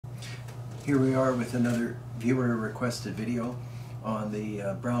Here we are with another viewer requested video on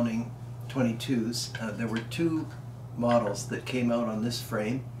the Browning 22s. There were two models that came out on this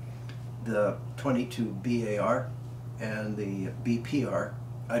frame, the 22 BAR and the BPR.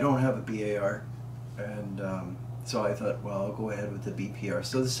 I don't have a BAR, and so I thought, well, I'll go ahead with the BPR.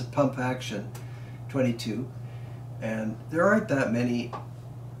 So this is a pump action 22, and there aren't that many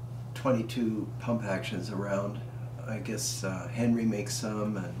 22 pump actions around. I guess Henry makes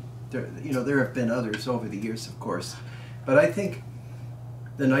some, and there have been others over the years, of course, but I think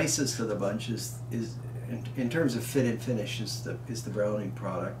the nicest of the bunch is in terms of fit and finish is the Browning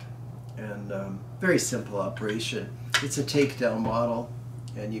product, and very simple operation. It's a takedown model,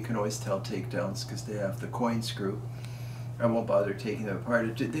 and you can always tell takedowns because they have the coin screw. I won't bother taking them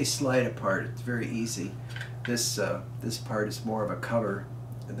apart. They slide apart. It's very easy. This part is more of a cover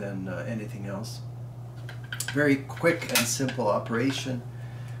than anything else. Very quick and simple operation.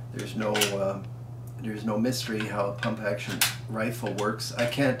 There's no mystery how a pump action rifle works. I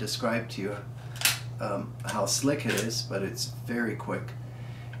can't describe to you how slick it is, but it's very quick.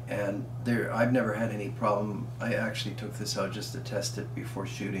 And I've never had any problem. I actually took this out just to test it before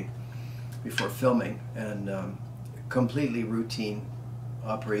filming, and completely routine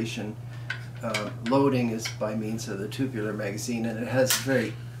operation. Loading is by means of the tubular magazine, and it has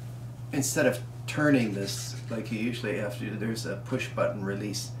instead of turning this like you usually have to do, there's a push button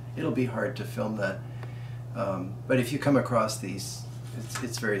release. It'll be hard to film that, but if you come across these,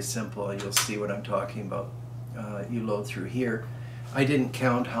 it's very simple, and you'll see what I'm talking about. You load through here. I didn't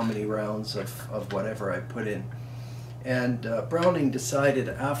count how many rounds of whatever I put in, and Browning decided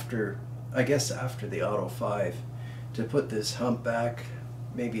after the Auto 5 to put this hump back.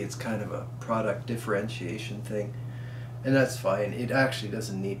 Maybe it's kind of a product differentiation thing, and that's fine. It actually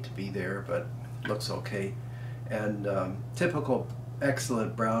doesn't need to be there, but looks okay. And typical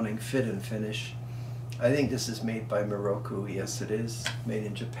excellent Browning fit and finish. I think this is made by Morocco. Yes, it is made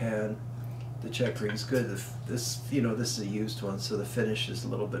in Japan. The checkring's good. This is a used one, so the finish is a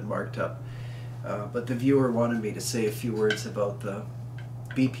little bit marked up. But the viewer wanted me to say a few words about the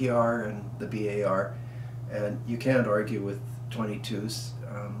BPR and the BAR, and you can't argue with 22s.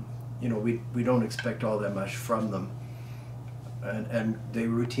 We don't expect all that much from them, and they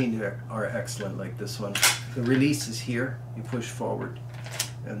routinely are excellent. Like this one, the release is here. You push forward,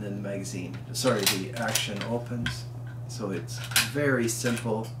 and then the action opens. So it's very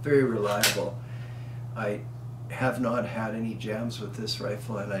simple, very reliable. I have not had any jams with this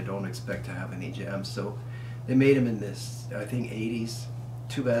rifle, and I don't expect to have any jams. So they made them in this, I think, 80s.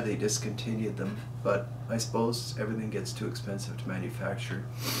 Too bad they discontinued them, but I suppose everything gets too expensive to manufacture.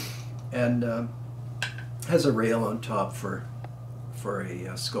 And has a rail on top for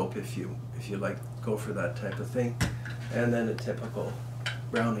a scope if you like go for that type of thing, and then a typical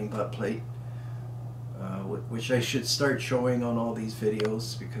Browning butt plate, which I should start showing on all these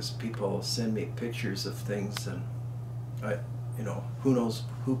videos because people send me pictures of things, and who knows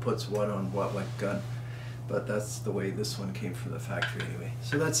who puts what on what gun. But that's the way this one came from the factory anyway.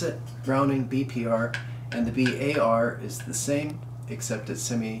 So that's it. Browning BPR, and the BAR is the same, except it's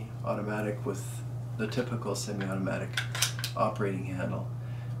semi-automatic with the typical semi-automatic operating handle.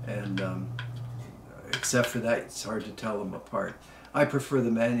 And except for that, it's hard to tell them apart. I prefer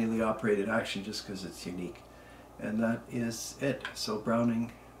the manually operated action just because it's unique. And that is it. So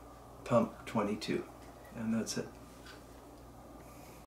Browning Pump 22. And that's it.